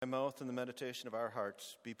mouth and the meditation of our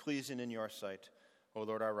hearts be pleasing in your sight, O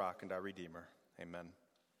Lord, our rock and our redeemer. Amen.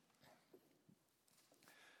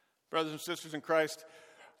 Brothers and sisters in Christ,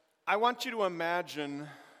 I want you to imagine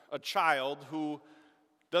a child who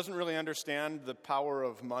doesn't really understand the power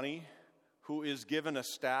of money, who is given a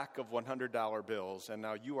stack of $100 bills, and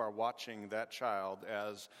now you are watching that child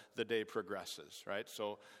as the day progresses, right?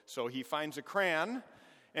 So he finds a crayon,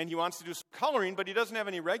 and he wants to do some coloring, but he doesn't have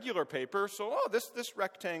any regular paper, so this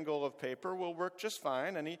rectangle of paper will work just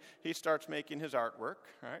fine, and he starts making his artwork,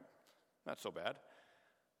 right? Not so bad.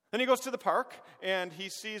 Then he goes to the park, and he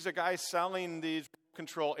sees a guy selling these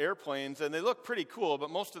control airplanes, and they look pretty cool, but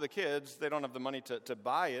most of the kids, they don't have the money to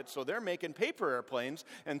buy it, so they're making paper airplanes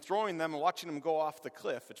and throwing them and watching them go off the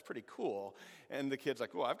cliff. It's pretty cool. And the kid's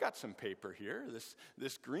like, well, I've got some paper here,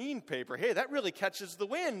 this green paper. Hey, that really catches the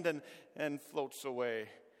wind and floats away.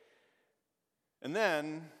 And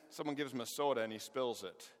then someone gives him a soda, and he spills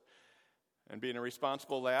it. And being a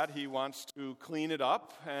responsible lad, he wants to clean it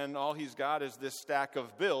up, and all he's got is this stack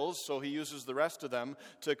of bills, so he uses the rest of them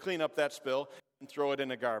to clean up that spill and throw it in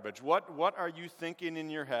the garbage. What are you thinking in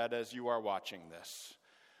your head as you are watching this?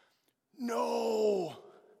 No,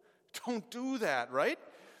 don't do that, right?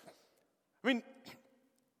 I mean,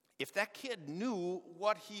 if that kid knew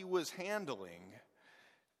what he was handling,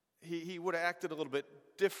 he would have acted a little bit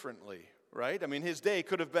differently. Right? I mean, his day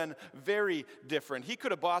could have been very different. He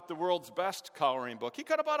could have bought the world's best coloring book. He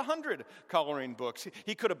could have bought 100 coloring books.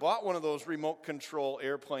 He could have bought one of those remote control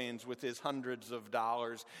airplanes with his hundreds of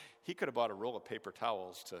dollars. He could have bought a roll of paper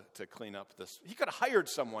towels to clean up this. He could have hired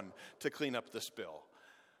someone to clean up the spill.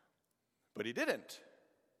 But he didn't.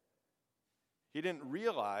 He didn't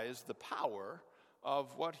realize the power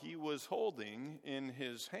of what he was holding in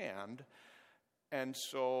his hand, and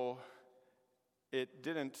so it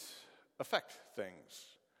didn't affect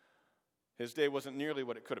things. His day wasn't nearly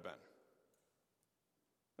what it could have been.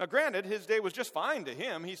 Now, granted, his day was just fine to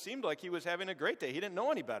him. He seemed like he was having a great day. He didn't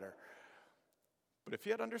know any better. But if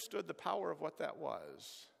he had understood the power of what that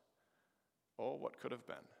was, oh, what could have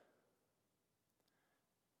been?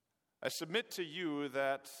 I submit to you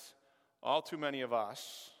that all too many of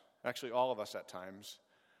us, actually all of us at times,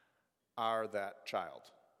 are that child.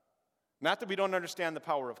 Not that we don't understand the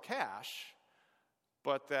power of cash,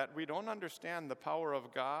 but that we don't understand the power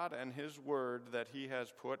of God and His Word that He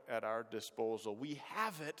has put at our disposal. We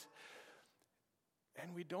have it,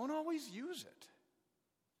 and we don't always use it.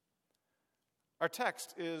 Our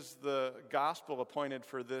text is the gospel appointed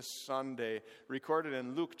for this Sunday, recorded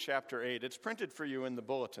in Luke chapter 8. It's printed for you in the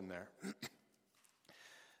bulletin there.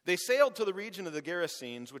 They sailed to the region of the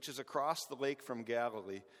Gerasenes, which is across the lake from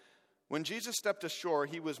Galilee. When Jesus stepped ashore,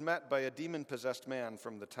 he was met by a demon-possessed man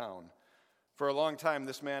from the town. For a long time,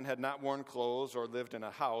 this man had not worn clothes or lived in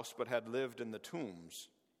a house, but had lived in the tombs.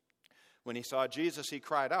 When he saw Jesus, he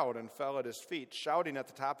cried out and fell at his feet, shouting at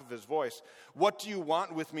the top of his voice, "What do you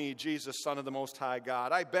want with me, Jesus, Son of the Most High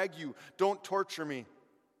God? I beg you, don't torture me."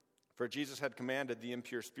 For Jesus had commanded the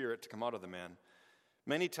impure spirit to come out of the man.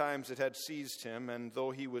 Many times it had seized him, and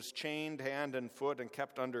though he was chained hand and foot and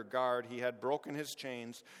kept under guard, he had broken his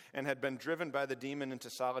chains and had been driven by the demon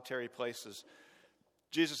into solitary places.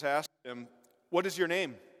 Jesus asked him, "What is your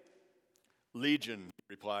name?" "Legion," he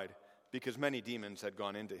replied, because many demons had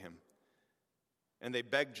gone into him. And they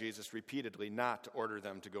begged Jesus repeatedly not to order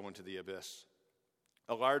them to go into the abyss.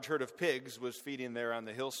 A large herd of pigs was feeding there on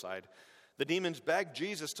the hillside. The demons begged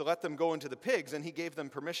Jesus to let them go into the pigs, and he gave them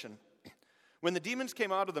permission. When the demons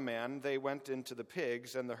came out of the man, they went into the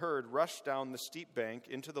pigs, and the herd rushed down the steep bank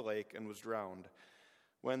into the lake and was drowned.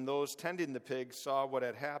 When those tending the pigs saw what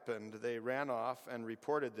had happened, they ran off and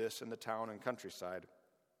reported this in the town and countryside.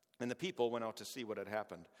 And the people went out to see what had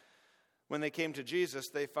happened. When they came to Jesus,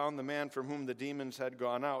 they found the man from whom the demons had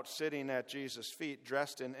gone out sitting at Jesus' feet,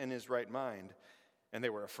 dressed in his right mind, and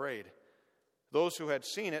they were afraid. Those who had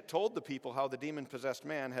seen it told the people how the demon-possessed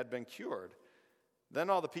man had been cured. Then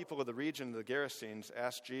all the people of the region of the Gerasenes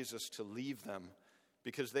asked Jesus to leave them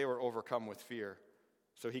because they were overcome with fear.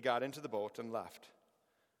 So he got into the boat and left.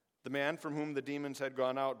 The man from whom the demons had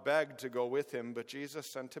gone out begged to go with him, but Jesus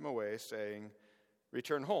sent him away, saying,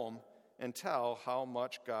 "Return home and tell how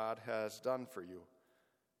much God has done for you."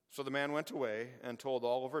 So the man went away and told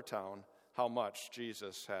all over town how much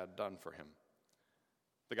Jesus had done for him.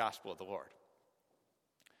 The gospel of the Lord.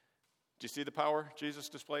 Do you see the power Jesus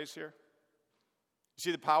displays here? You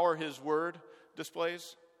see the power his word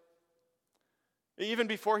displays? Even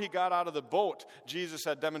before he got out of the boat, Jesus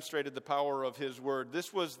had demonstrated the power of his word.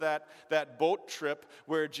 This was that boat trip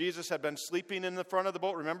where Jesus had been sleeping in the front of the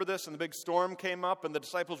boat. Remember this? And the big storm came up, and the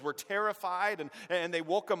disciples were terrified, and they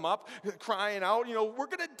woke him up, crying out, we're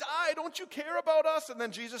going to die. Don't you care about us? And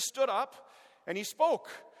then Jesus stood up, and he spoke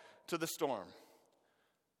to the storm.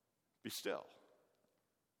 Be still.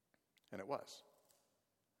 And it was.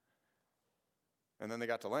 And then they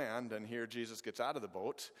got to land, and here Jesus gets out of the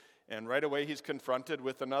boat, and right away he's confronted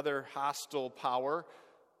with another hostile power,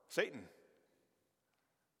 Satan.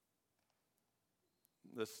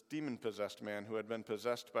 This demon-possessed man who had been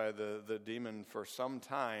possessed by the demon for some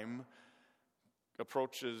time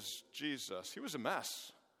approaches Jesus. He was a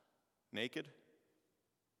mess. Naked.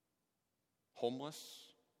 Homeless.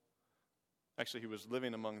 Actually, he was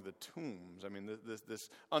living among the tombs. I mean, this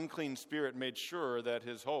unclean spirit made sure that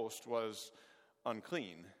his host was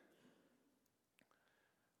unclean.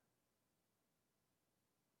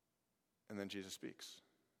 And then Jesus speaks.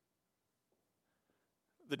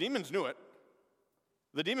 The demons knew it.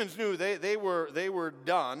 The demons knew they were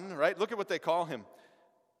done, right? Look at what they call him.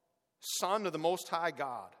 Son of the Most High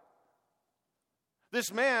God.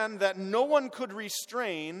 This man that no one could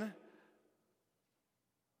restrain,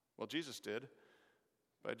 well, Jesus did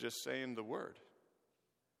by just saying the word.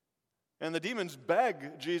 And the demons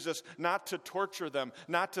beg Jesus not to torture them,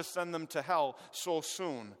 not to send them to hell so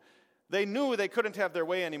soon. They knew they couldn't have their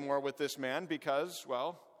way anymore with this man because,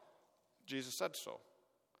 well, Jesus said so.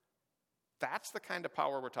 That's the kind of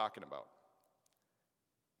power we're talking about.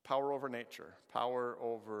 Power over nature, power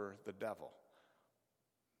over the devil.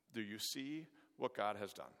 Do you see what God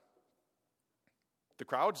has done? The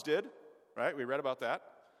crowds did, right? We read about that.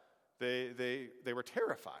 They were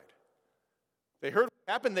terrified. They heard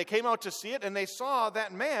what happened. They came out to see it, and they saw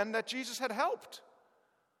that man that Jesus had helped.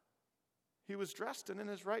 He was dressed and in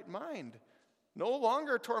his right mind. No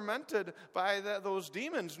longer tormented by those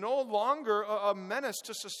demons. No longer a menace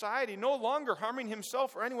to society. No longer harming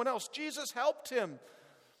himself or anyone else. Jesus helped him.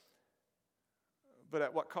 But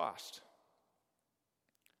at what cost?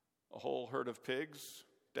 A whole herd of pigs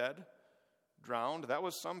dead, drowned. That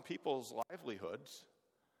was some people's livelihoods.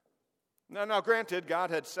 Now, granted, God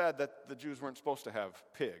had said that the Jews weren't supposed to have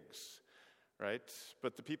pigs, right?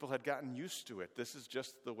 But the people had gotten used to it. This is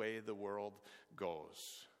just the way the world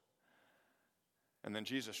goes. And then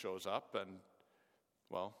Jesus shows up and,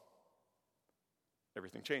 well,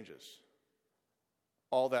 everything changes.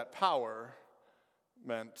 All that power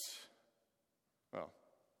meant, well,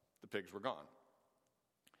 the pigs were gone.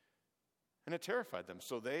 And it terrified them.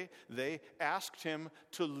 So they asked him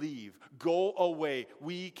to leave. Go away.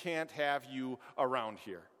 We can't have you around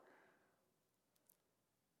here.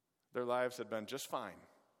 Their lives had been just fine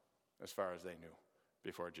as far as they knew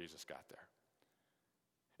before Jesus got there.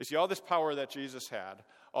 You see, all this power that Jesus had,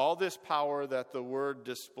 all this power that the Word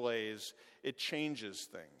displays, it changes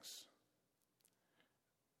things.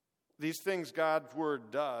 These things God's Word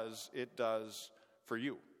does, it does for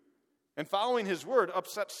you. And following His Word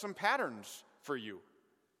upsets some patterns for you.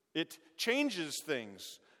 It changes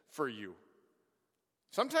things for you.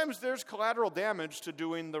 Sometimes there's collateral damage to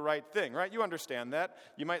doing the right thing, right? You understand that.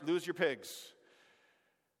 You might lose your pigs.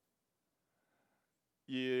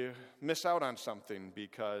 You miss out on something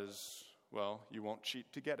because, well, you won't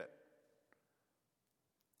cheat to get it.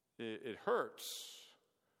 It hurts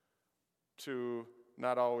to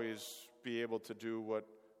not always be able to do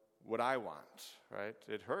what I want, right?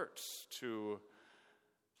 It hurts to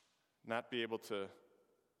not be able to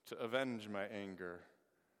avenge my anger,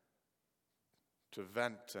 to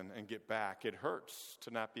vent and get back. It hurts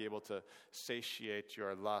to not be able to satiate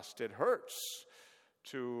your lust. It hurts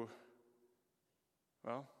to,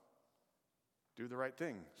 well, do the right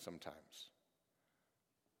thing sometimes.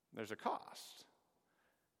 There's a cost.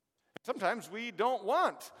 Sometimes we don't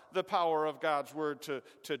want the power of God's Word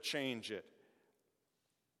to change it.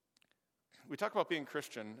 We talk about being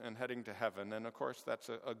Christian and heading to heaven, and of course that's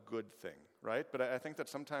a good thing, right? But I think that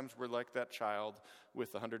sometimes we're like that child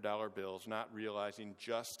with the $100 bills, not realizing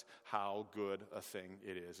just how good a thing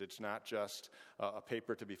it is. It's not just a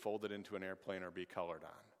paper to be folded into an airplane or be colored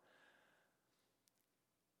on.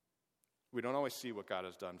 We don't always see what God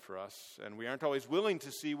has done for us, and we aren't always willing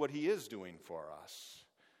to see what He is doing for us.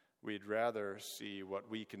 We'd rather see what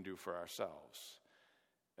we can do for ourselves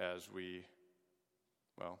as we,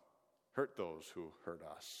 well, hurt those who hurt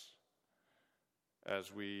us,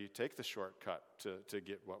 as we take the shortcut to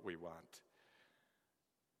get what we want,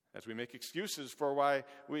 as we make excuses for why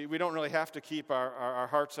we don't really have to keep our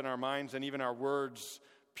hearts and our minds and even our words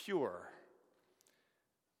pure.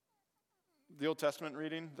 The Old Testament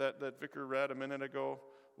reading that Vicar read a minute ago,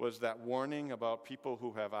 was that warning about people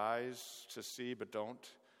who have eyes to see but don't,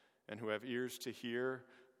 and who have ears to hear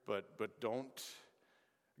but don't.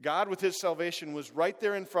 God, with his salvation, was right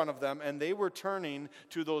there in front of them, and they were turning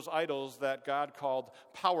to those idols that God called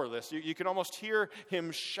powerless. You can almost hear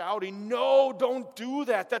him shouting, "No, don't do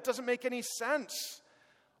that. That doesn't make any sense.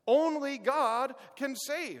 Only God can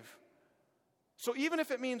save." So even if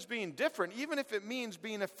it means being different, even if it means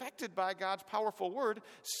being affected by God's powerful word,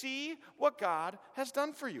 see what God has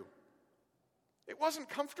done for you. It wasn't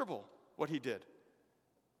comfortable, what he did.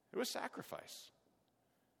 It was sacrifice.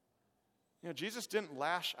 Jesus didn't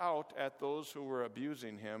lash out at those who were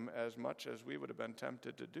abusing him as much as we would have been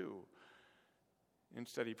tempted to do.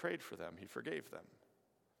 Instead, he prayed for them. He forgave them.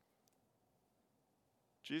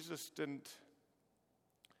 Jesus didn't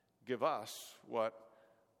give us what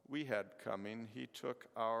we had coming. He took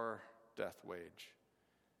our death wage.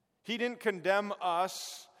 He didn't condemn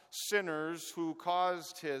us, sinners, who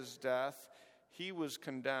caused his death. He was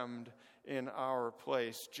condemned in our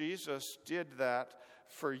place. Jesus did that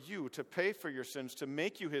for you, to pay for your sins, to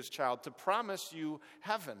make you his child, to promise you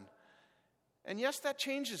heaven. And yes, that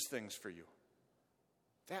changes things for you.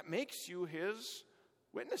 That makes you his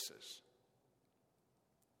witnesses.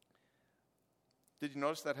 Did you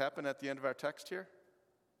notice that happen at the end of our text here?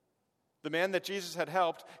 The man that Jesus had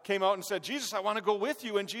helped came out and said, "Jesus, I want to go with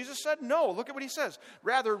you." And Jesus said, "No." Look at what he says.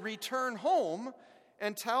 "Rather, return home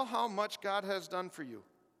and tell how much God has done for you.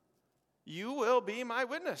 You will be my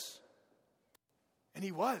witness." And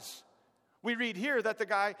he was. We read here that the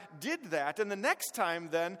guy did that, and the next time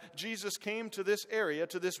then Jesus came to this area,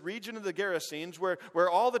 to this region of the Gerasenes, where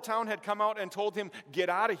all the town had come out and told him, "Get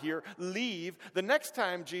out of here, leave." The next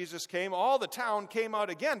time Jesus came, all the town came out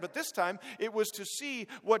again, but this time it was to see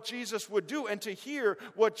what Jesus would do and to hear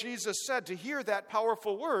what Jesus said, to hear that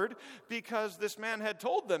powerful word, because this man had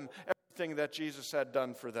told them everything that Jesus had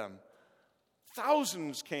done for them.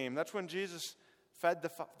 Thousands came. That's when Jesus fed the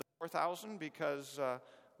 4,000, because,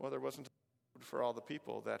 there wasn't food for all the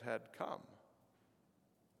people that had come.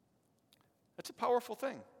 That's a powerful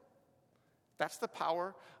thing. That's the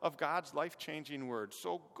power of God's life-changing word.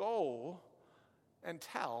 So go and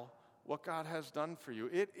tell what God has done for you.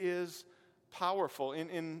 It is powerful.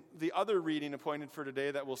 In the other reading appointed for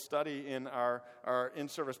today that we'll study in our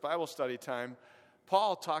in-service Bible study time,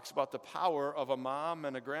 Paul talks about the power of a mom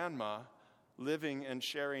and a grandma living and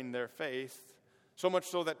sharing their faith, so much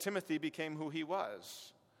so that Timothy became who he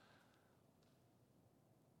was.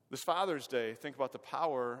 This Father's Day, think about the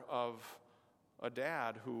power of a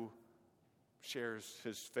dad who shares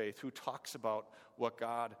his faith, who talks about what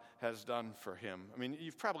God has done for him. I mean,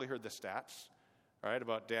 you've probably heard the stats, right,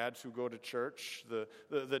 about dads who go to church.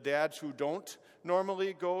 The dads who don't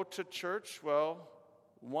normally go to church,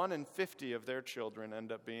 1 in 50 of their children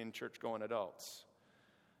end up being church-going adults.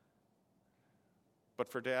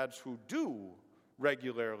 But for dads who do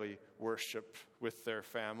regularly worship with their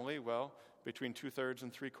family, between 2/3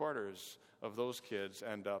 and 3/4 of those kids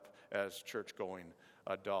end up as church-going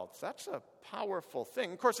adults. That's a powerful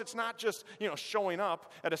thing. Of course, it's not just, showing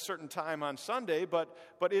up at a certain time on Sunday, but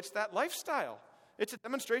it's that lifestyle. It's a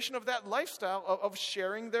demonstration of that lifestyle of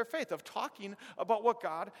sharing their faith, of talking about what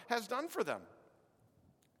God has done for them.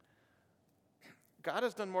 God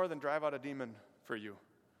has done more than drive out a demon for you,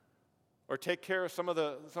 or take care of some of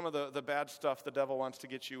the bad stuff the devil wants to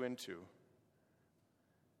get you into.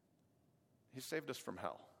 He saved us from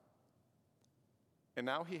hell. And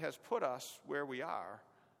now he has put us where we are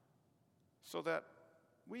so that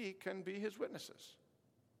we can be his witnesses.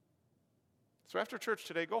 So after church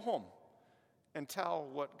today, go home and tell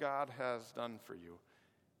what God has done for you.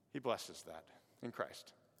 He blesses that in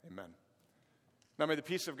Christ. Amen. Now may the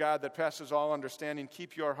peace of God that passes all understanding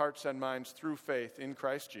keep your hearts and minds through faith in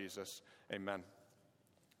Christ Jesus. Amen.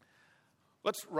 Let's